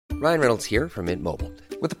Ryan Reynolds here from Mint Mobile.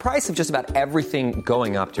 With the price of just about everything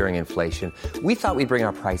going up during inflation, we thought we'd bring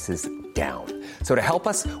our prices down. So to help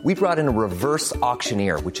us, we brought in a reverse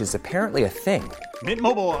auctioneer, which is apparently a thing. Mint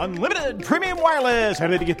Mobile Unlimited Premium Wireless. How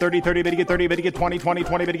to get 30, 30, bit to get 30, bit to get 20, 20,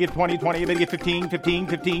 20, bit to get 20, 20, bit to get 15, 15,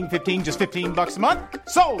 15, 15, just $15 a month?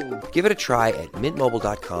 Sold! Give it a try at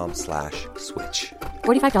mintmobile.com/switch.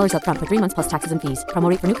 $45 up front for 3 months plus taxes and fees. Promo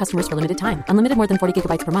rate for new customers for limited time. Unlimited more than 40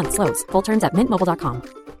 gigabytes per month. Slows full terms at mintmobile.com.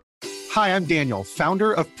 Hi, I'm Daniel,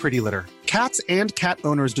 founder of Pretty Litter. Cats and cat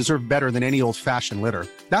owners deserve better than any old-fashioned litter.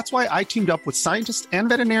 That's why I teamed up with scientists and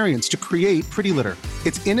veterinarians to create Pretty Litter.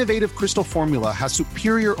 Its innovative crystal formula has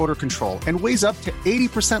superior odor control and weighs up to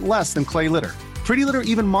 80% less than clay litter. Pretty Litter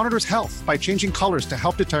even monitors health by changing colors to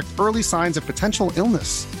help detect early signs of potential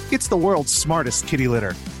illness. It's the world's smartest kitty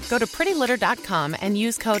litter. Go to prettylitter.com and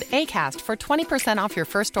use code ACAST for 20% off your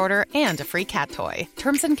first order and a free cat toy.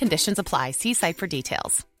 Terms and conditions apply. See site for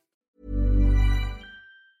details.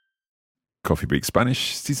 Coffee Break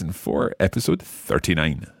Spanish, Season 4, Episode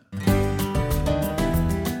 39.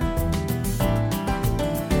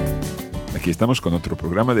 Aquí estamos con otro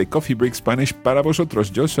programa de Coffee Break Spanish para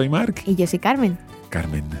vosotros. Yo soy Mark. Y yo soy Carmen.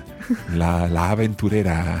 Carmen, la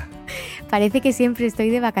aventurera. Parece que siempre estoy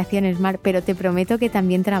de vacaciones, Mark, pero te prometo que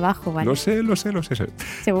también trabajo, ¿vale? Lo sé.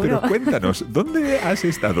 ¿Seguro? Pero cuéntanos, ¿dónde has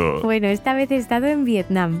estado? Bueno, esta vez he estado en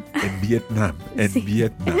Vietnam. En Vietnam.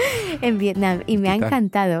 En Vietnam, y me ha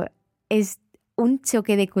encantado. Es un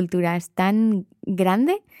choque de culturas tan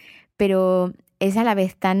grande, pero es a la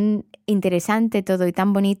vez tan interesante todo y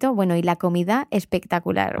tan bonito. Bueno, y la comida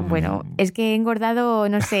espectacular. Bueno, es que he engordado,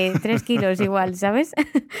 no sé, 3 kilos igual, ¿sabes?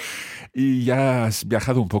 Y ya has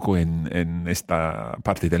viajado un poco en esta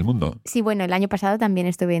parte del mundo. Sí, bueno, el año pasado también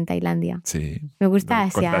estuve en Tailandia. Sí. Me gusta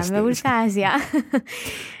Asia.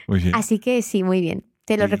 Muy bien. Así que sí, muy bien.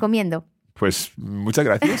 Te lo recomiendo. Pues muchas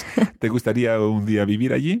gracias. ¿Te gustaría un día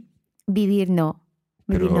vivir allí? Vivir no,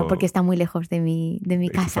 porque está muy lejos de mi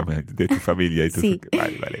casa. De tu familia. Y tu Sí.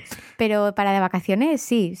 Vale. Pero para de vacaciones,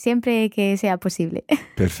 sí, siempre que sea posible.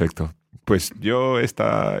 Perfecto. Pues yo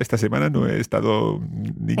esta semana no he estado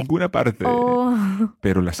en ninguna parte,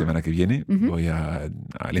 pero la semana que viene voy a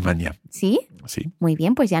Alemania. ¿Sí? Sí. Muy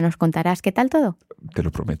bien, pues ya nos contarás qué tal todo. Te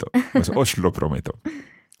lo prometo. Pues os lo prometo.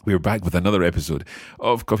 We're back with another episode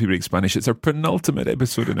of Coffee Break Spanish. It's our penultimate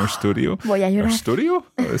episode in our studio. Voy a llorar. Our studio?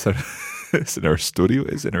 It's in our studio.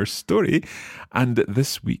 It's in our story. And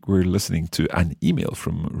this week we're listening to an email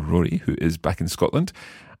from Rory, who is back in Scotland,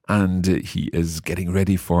 and he is getting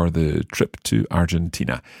ready for the trip to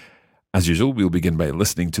Argentina. As usual, we'll begin by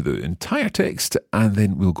listening to the entire text, and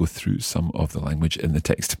then we'll go through some of the language in the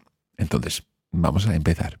text. Entonces, vamos a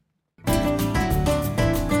empezar.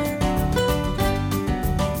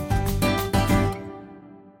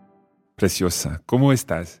 Preciosa, ¿cómo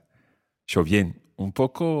estás? Yo bien, un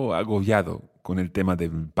poco agobiado con el tema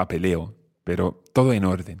del papeleo, pero todo en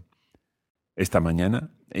orden. Esta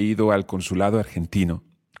mañana he ido al consulado argentino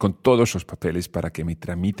con todos los papeles para que me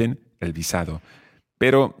tramiten el visado,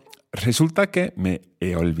 pero resulta que me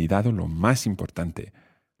he olvidado lo más importante,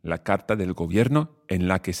 la carta del gobierno en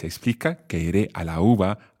la que se explica que iré a la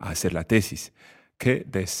UBA a hacer la tesis. ¡Qué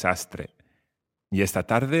desastre! Y esta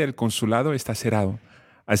tarde el consulado está cerrado.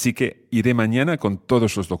 Así que iré mañana con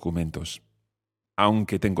todos los documentos.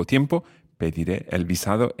 Aunque tengo tiempo, pediré el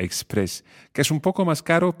visado express, que es un poco más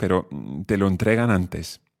caro, pero te lo entregan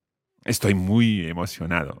antes. Estoy muy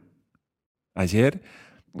emocionado. Ayer,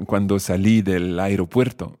 cuando salí del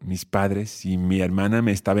aeropuerto, mis padres y mi hermana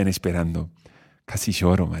me estaban esperando. Casi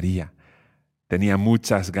lloro, María. Tenía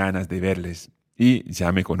muchas ganas de verles. Y,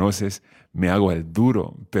 ya me conoces, me hago el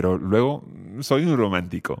duro, pero luego soy un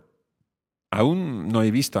romántico. Aún no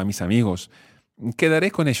he visto a mis amigos.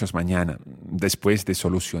 Quedaré con ellos mañana, después de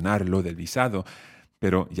solucionar lo del visado.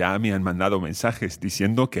 Pero ya me han mandado mensajes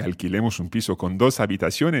diciendo que alquilemos un piso con 2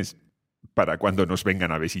 habitaciones para cuando nos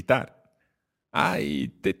vengan a visitar. Y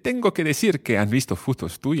te tengo que decir que han visto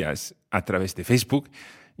fotos tuyas a través de Facebook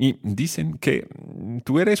y dicen que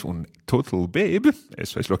tú eres un total babe,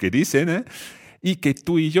 eso es lo que dicen, ¿eh? Y que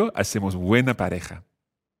tú y yo hacemos buena pareja.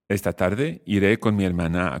 Esta tarde iré con mi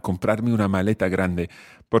hermana a comprarme una maleta grande,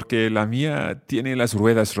 porque la mía tiene las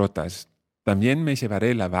ruedas rotas. También me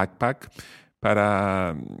llevaré la backpack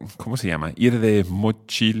para, ¿cómo se llama? ¿Ir de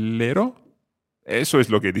mochilero? Eso es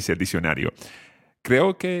lo que dice el diccionario.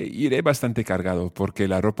 Creo que iré bastante cargado, porque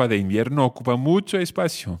la ropa de invierno ocupa mucho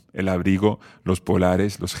espacio. El abrigo, los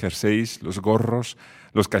polares, los jerseys, los gorros,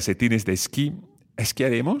 los calcetines de esquí.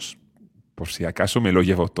 ¿Esquiaremos? Por si acaso me lo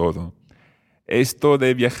llevo todo. Esto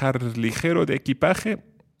de viajar ligero de equipaje,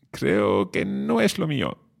 creo que no es lo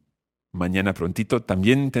mío. Mañana prontito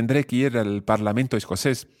también tendré que ir al Parlamento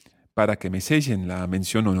escocés para que me sellen la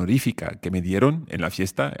mención honorífica que me dieron en la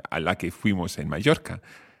fiesta a la que fuimos en Mallorca.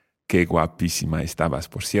 Qué guapísima estabas,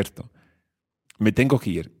 por cierto. Me tengo que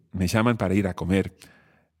ir. Me llaman para ir a comer.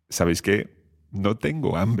 ¿Sabes qué? No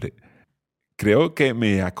tengo hambre. Creo que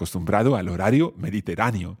me he acostumbrado al horario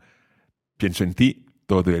mediterráneo. Pienso en ti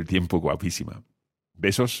todo el tiempo, guapísima.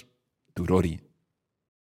 Besos, tu Rory.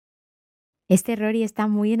 Este Rory está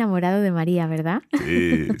muy enamorado de María, ¿verdad?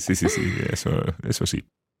 Sí, eso sí.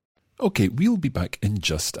 Okay, we'll be back in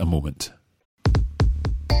just a moment.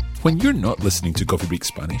 When you're not listening to Coffee Break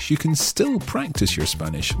Spanish, you can still practice your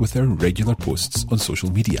Spanish with our regular posts on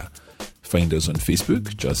social media. Find us on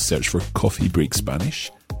Facebook, just search for Coffee Break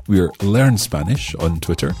Spanish. We're Learn Spanish on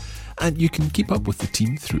Twitter, and you can keep up with the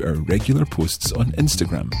team through our regular posts on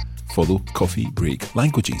Instagram. Follow Coffee Break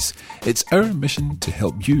Languages. It's our mission to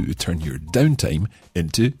help you turn your downtime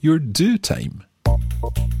into your do time.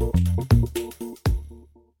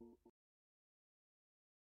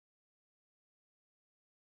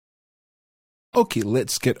 Okay,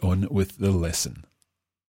 let's get on with the lesson.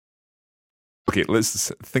 Okay, let's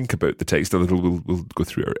think about the text a little. We'll go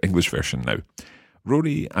through our English version now.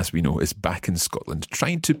 Rory, as we know, is back in Scotland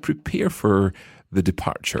trying to prepare for the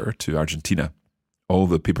departure to Argentina. All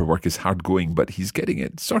the paperwork is hard going, but he's getting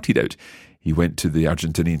it sorted out. He went to the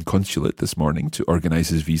Argentinian consulate this morning to organise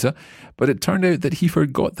his visa, but it turned out that he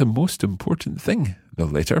forgot the most important thing, the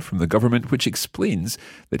letter from the government which explains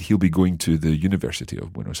that he'll be going to the University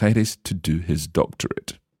of Buenos Aires to do his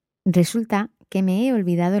doctorate. Resulta que me he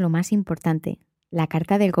olvidado lo más importante, la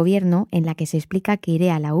carta del gobierno en la que se explica que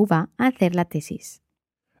iré a la UBA a hacer la tesis.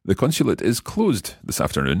 The consulate is closed this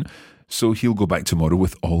afternoon, so he'll go back tomorrow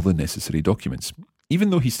with all the necessary documents. Even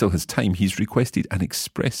though he still has time, he's requested an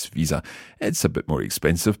express visa. It's a bit more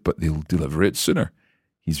expensive, but they'll deliver it sooner.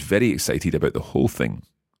 He's very excited about the whole thing.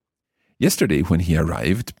 Yesterday, when he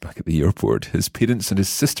arrived back at the airport, his parents and his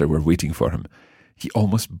sister were waiting for him. He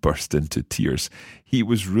almost burst into tears. He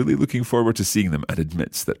was really looking forward to seeing them and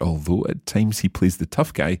admits that although at times he plays the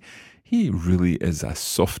tough guy, he really is a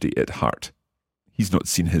softie at heart. He's not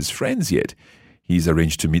seen his friends yet. He's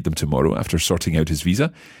arranged to meet them tomorrow after sorting out his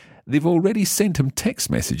visa. They've already sent him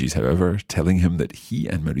text messages, however, telling him that he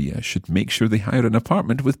and Maria should make sure they hire an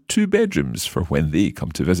apartment with 2 bedrooms for when they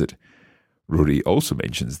come to visit. Rory also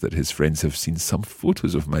mentions that his friends have seen some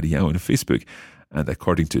photos of Maria on Facebook, and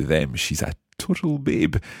according to them, she's a total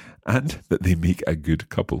babe, and that they make a good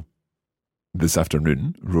couple. This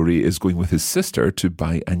afternoon, Rory is going with his sister to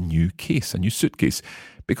buy a new suitcase,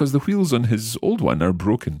 because the wheels on his old one are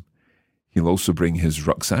broken. He'll also bring his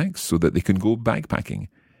rucksack so that they can go backpacking.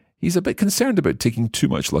 He's a bit concerned about taking too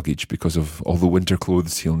much luggage because of all the winter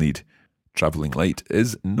clothes he'll need. Travelling light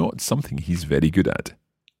is not something he's very good at.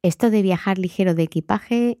 Esto de viajar ligero de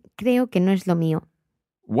equipaje creo que no es lo mío.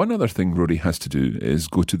 One other thing Rory has to do is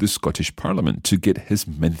go to the Scottish Parliament to get his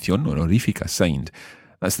mención honorífica signed.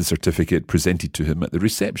 That's the certificate presented to him at the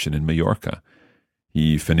reception in Mallorca.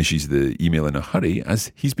 He finishes the email in a hurry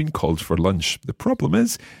as he's been called for lunch. The problem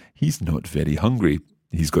is, he's not very hungry.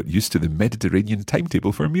 He's got used to the Mediterranean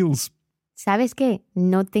timetable for meals. ¿Sabes qué?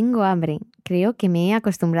 No tengo hambre. Creo que me he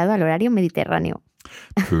acostumbrado al horario mediterráneo.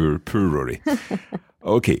 Poor Rory.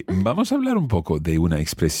 Ok, vamos a hablar un poco de una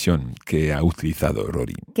expresión que ha utilizado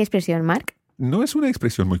Rory. ¿Qué expresión, Marc? No es una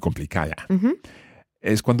expresión muy complicada. Uh-huh.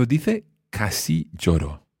 Es cuando dice casi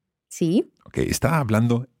lloro. Sí. Ok, está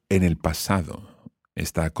hablando en el pasado.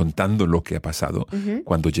 Está contando lo que ha pasado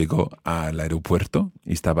cuando llegó al aeropuerto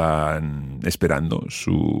y estaban esperando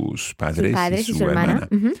sus padres y su hermana.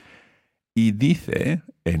 Y dice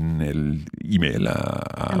en el email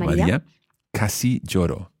a María, casi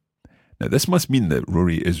lloro. Now, this must mean that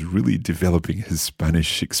Rory is really developing his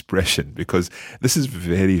Spanish expression, because this is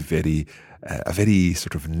very, very, a very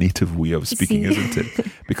sort of native way of speaking, isn't it?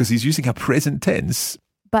 Because he's using a present tense.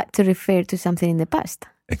 But to refer to something in the past.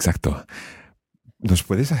 Exacto. ¿Nos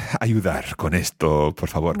puedes ayudar con esto, por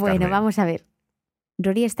favor, Bueno, Carmen? Vamos a ver.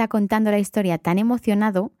 Rory está contando la historia tan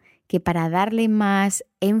emocionado que para darle más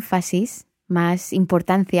énfasis, más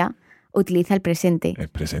importancia, utiliza el presente. El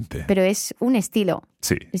presente. Pero es un estilo.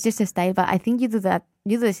 Sí. It's just a style, but I think you do that.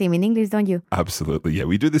 You do the same in English, don't you? Absolutely, yeah.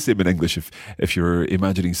 We do the same in English if you're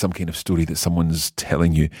imagining some kind of story that someone's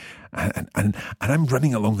telling you, and I'm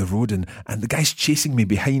running along the road and the guy's chasing me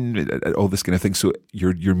behind, all this kind of thing. So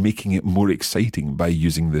you're making it more exciting by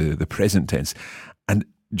using the present tense. And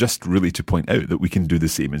just really to point out that we can do the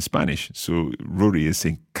same in Spanish. So Rory is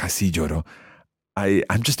saying casi lloro.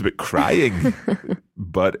 I'm just about crying.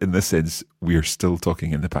 But in this sense, we're still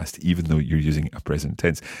talking in the past, even though you're using a present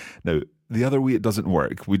tense. Now, the other way it doesn't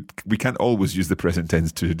work. We can't always use the present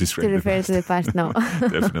tense to describe To refer to the past, no.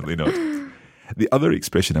 Definitely not. The other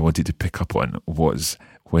expression I wanted to pick up on was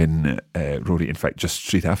when Rory, in fact, just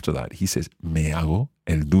straight after that, he says, me hago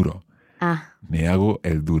el duro. Me hago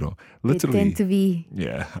el duro. Literally. Pretend to be.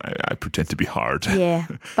 Yeah, I pretend to be hard. Yeah,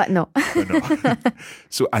 but no. But no.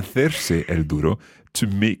 So, hacerse el duro, to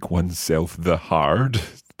make oneself the hard,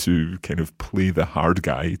 to kind of play the hard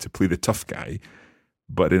guy, to play the tough guy.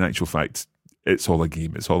 But in actual fact, it's all a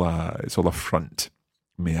game. It's all a front.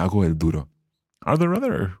 Me hago el duro. Are there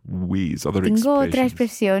other ways, other expressions? Tengo otra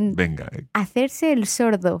expresión. Venga. Hacerse el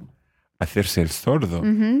sordo. Hacerse el sordo.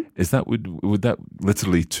 Mm-hmm. Is that would that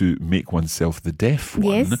literally to make oneself the deaf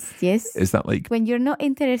one? Yes. Is that like when you're not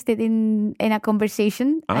interested in a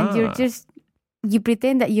conversation and you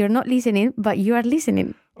pretend that you're not listening, but you are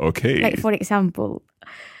listening. Okay. Like, for example,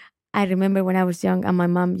 I remember when I was young and my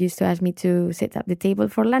mom used to ask me to set up the table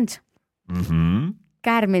for lunch. Mm-hmm.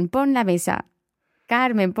 Carmen, pon la mesa.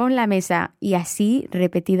 Carmen, pon la mesa. Y así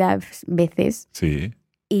repetidas veces. Sí.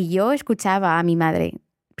 Y yo escuchaba a mi madre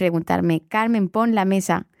preguntarme, Carmen, pon la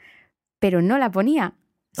mesa. Pero no la ponía.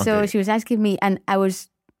 So Okay. she was asking me and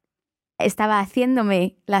estaba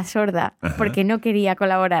haciéndome la sorda porque no quería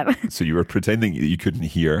colaborar. So you were pretending that you couldn't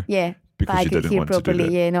hear. Yeah. Because I you could didn't hear want to do properly.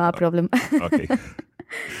 that. Yeah, no problem. Okay.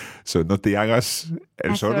 So, no te hagas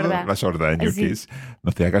el sordo, sorda. la sorda in your Sí. case.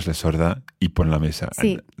 No te hagas la sorda y pon la mesa.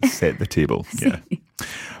 Sí. And set the table. Sí. Yeah.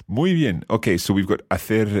 Muy bien. Okay, so we've got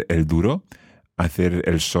hacer el duro, hacer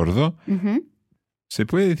el sordo. Ujú. Se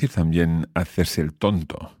puede decir también hacerse el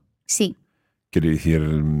tonto. Sí. Quiere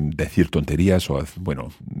decir tonterías o,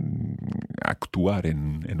 bueno, actuar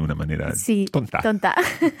en una manera Sí. tonta. Tonta.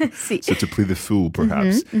 Sí. So to play the fool,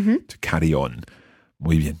 perhaps, to carry on.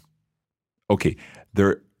 Muy bien. Okay,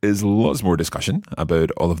 there is lots more discussion about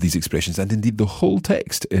all of these expressions and indeed the whole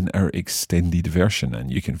text in our extended version. And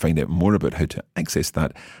you can find out more about how to access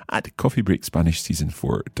that at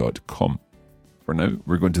coffeebreakspanishseason4.com. For now,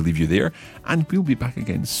 we're going to leave you there, and we'll be back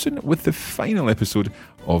again soon with the final episode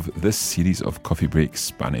of this series of Coffee Break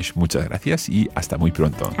Spanish. Muchas gracias y hasta muy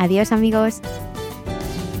pronto. Adiós, amigos.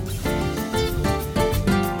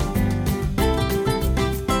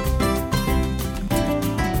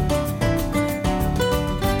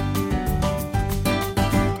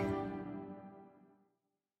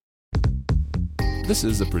 This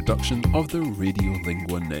is a production of the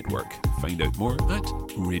Radiolingua Network. Find out more at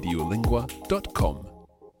radiolingua.com.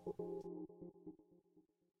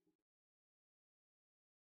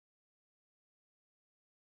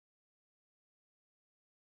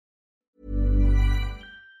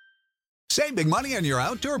 Save big money on your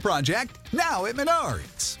outdoor project now at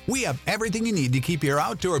Menards. We have everything you need to keep your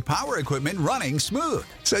outdoor power equipment running smooth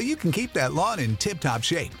so you can keep that lawn in tip-top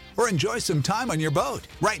shape or enjoy some time on your boat.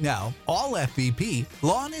 Right now, all FVP,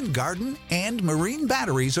 lawn and garden, and marine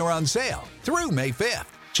batteries are on sale through May 5th.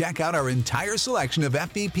 Check out our entire selection of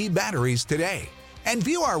FVP batteries today and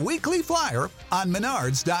view our weekly flyer on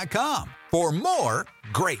menards.com for more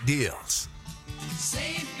great deals.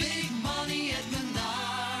 Save big money